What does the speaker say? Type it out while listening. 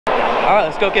All right,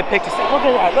 let's go get pictures. Look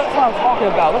at that. That's what I'm talking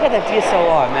about. Look at that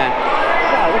DSLR, man.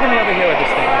 God, look at me over here with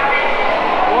this thing.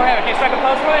 Warhammer, can you strike a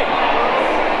pose for me?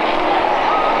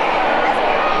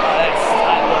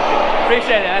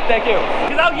 Appreciate it, man. Thank you.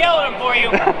 Because I'll yell at him for you.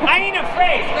 I ain't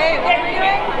afraid. Hey, what are you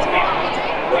doing?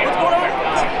 What's going on?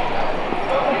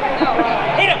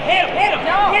 Hit him, hit him, hit him.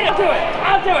 No. Hit him.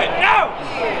 I'll do it. No.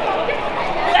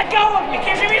 Let go of me.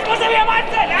 Can't you be supposed to be on my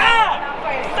side? Ah!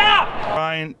 Stop.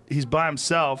 Ryan, he's by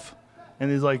himself, and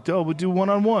he's like, oh, we'll do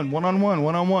one-on-one, one-on-one,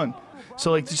 one-on-one.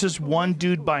 So, like, it's just one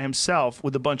dude by himself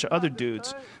with a bunch of other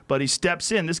dudes. But he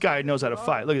steps in. This guy knows how to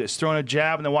fight. Look at this. Throwing a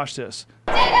jab, and then watch this.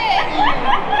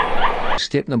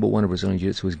 Step number one of Brazilian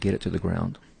Jiu-Jitsu is get it to the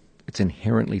ground. It's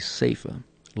inherently safer.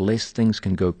 Less things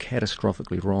can go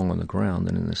catastrophically wrong on the ground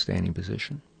than in the standing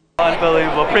position.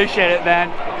 Unbelievable. Appreciate it, man.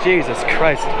 Jesus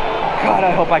Christ. God,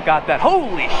 I hope I got that.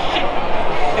 Holy shit.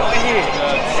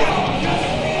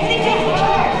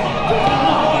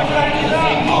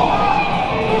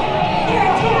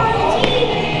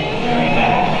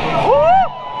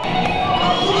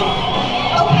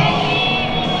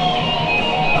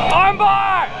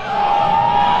 Armbar!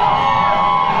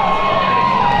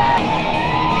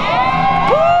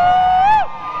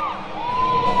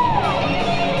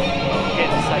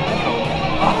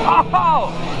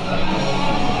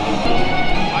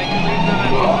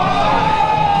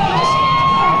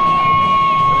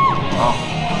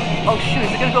 Oh shoot,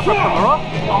 is it gonna go for a Kimura?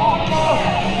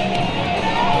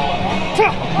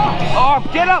 Oh,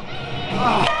 get up!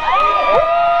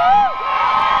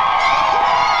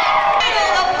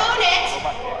 Opponent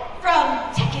from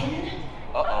Tekken.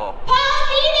 Uh-oh. Paul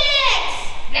Phoenix!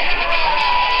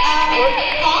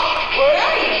 Paul, where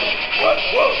are you?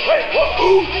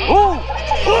 Ooh!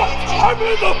 I'm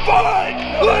in the fight!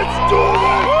 Let's do it!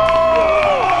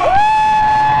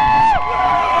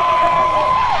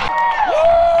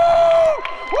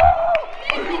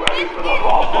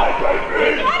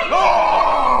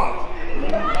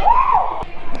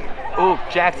 Ooh,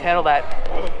 Jax, handle that.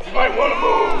 You might want to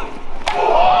move.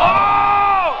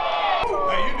 Oh!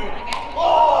 Hey, you do it.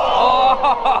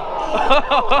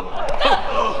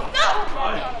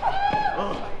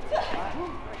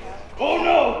 Oh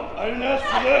no! I didn't ask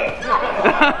for that.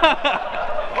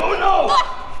 Oh no!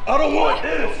 I don't want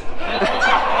this.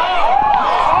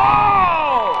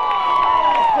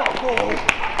 Oh,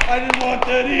 I didn't want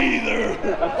that either.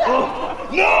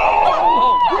 No!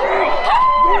 Girl!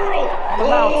 Girl!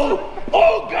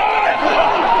 Oh God!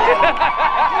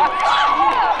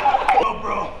 Oh,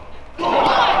 bro.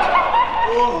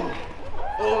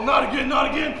 Oh, not again,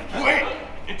 not again. Wait,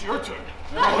 it's your turn.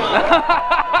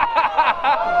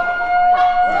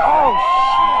 Oh,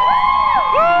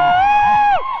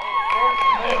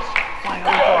 shit.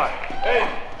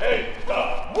 Hey,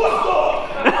 stop. What's up?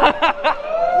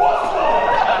 What's up?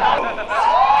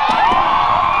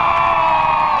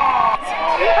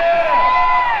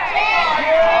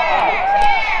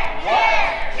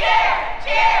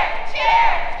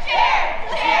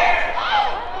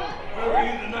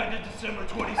 December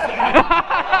 22nd.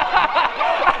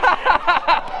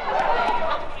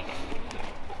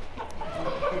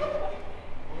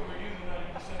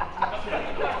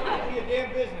 Be a damn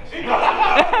business.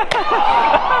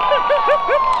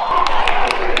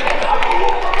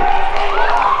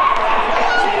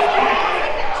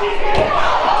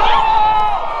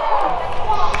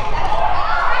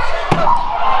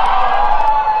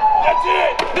 That's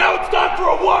it. Now it's time for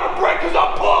a water break because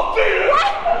I'm Paul Phoenix.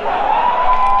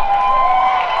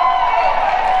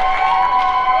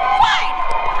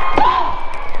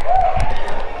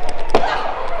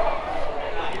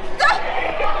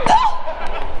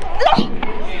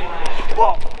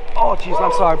 Oh, jeez,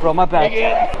 I'm sorry, bro. My bad.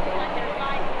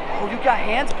 Oh, you got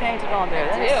hands painted on there.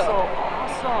 That is so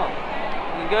awesome.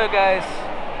 Looking good, guys.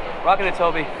 Rocking it,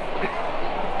 Toby.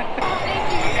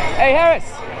 Hey, Harris.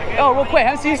 Oh, real quick.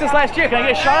 Haven't seen you since last year. Can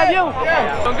I get a shot of you?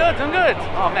 Yeah. Doing good, doing good.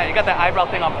 Oh, man, you got that eyebrow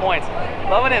thing on point.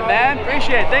 Loving it, man.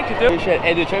 Appreciate it. Thank you, dude. Appreciate it.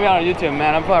 Hey, dude, check me out on YouTube,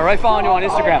 man. I'm right following you on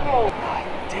Instagram. God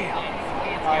damn.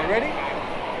 All right, ready?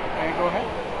 And go ahead.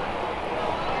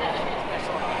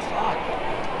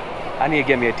 I need to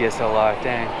get me a DSLR,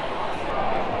 dang.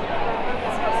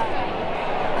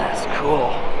 That's cool.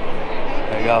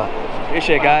 There you go.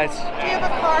 Appreciate it, guys. Do you have a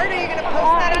card? Are you going to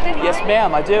post that on the Yes,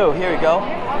 ma'am, I do. Here we go.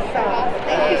 Awesome.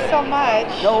 Thank you so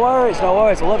much. No worries, no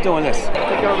worries. I love doing this.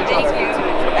 Thank you.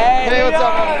 Hey, Hey, what's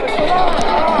up, man?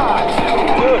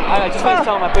 Dude, I I just want to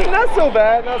tell him I put. Not so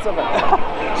bad, not so bad.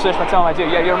 Just want to tell him I do.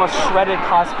 Yeah, you're the most shredded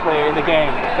cosplayer in the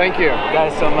game. Thank you. That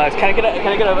is so much. Can I get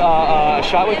a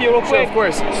shot with you real quick?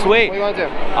 Sure, of course. Sweet. What do you want to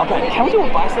do? Okay, can we do a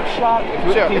bicep shot?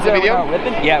 Sure. Is it video?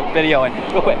 Yeah, videoing.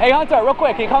 Real quick. Hey Hunter, real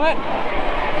quick, can you comment?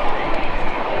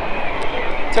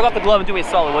 Take off the glove and do me a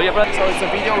solid, will you, brother? So it's a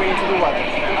video, we need to do what?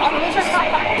 I don't know, just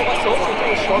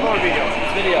Photo or video?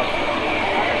 It's video.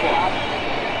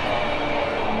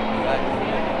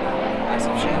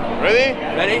 Ready?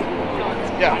 Ready?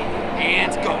 Yeah.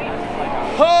 And go.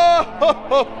 Ho, ho,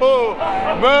 ho, ho.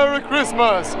 Merry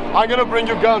Christmas! I'm gonna bring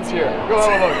you guns here. Go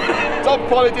have a look. Top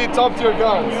quality, top tier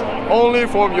guns. Only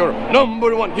from your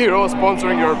 #1 hero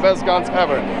sponsoring your best guns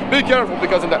ever. Be careful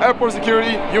because in the airport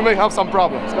security, you may have some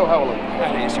problems. Go have a look.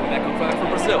 I need to show that come from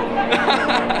Brazil.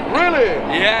 Really?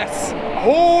 Yes.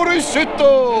 Holy shit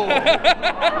though!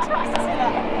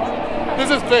 This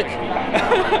is fake.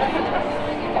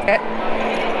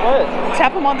 What?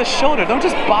 Tap him on the shoulder. Don't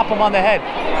just bop him on the head.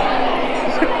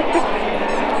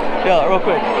 Yo, real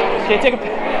quick. Can you take a?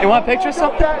 You want a picture or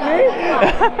something? That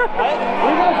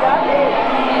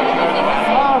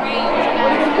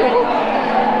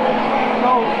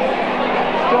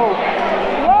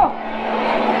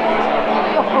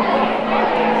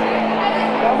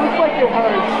looks like it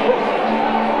hurts.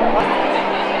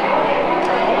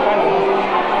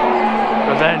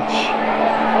 Revenge.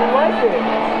 I like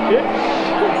it.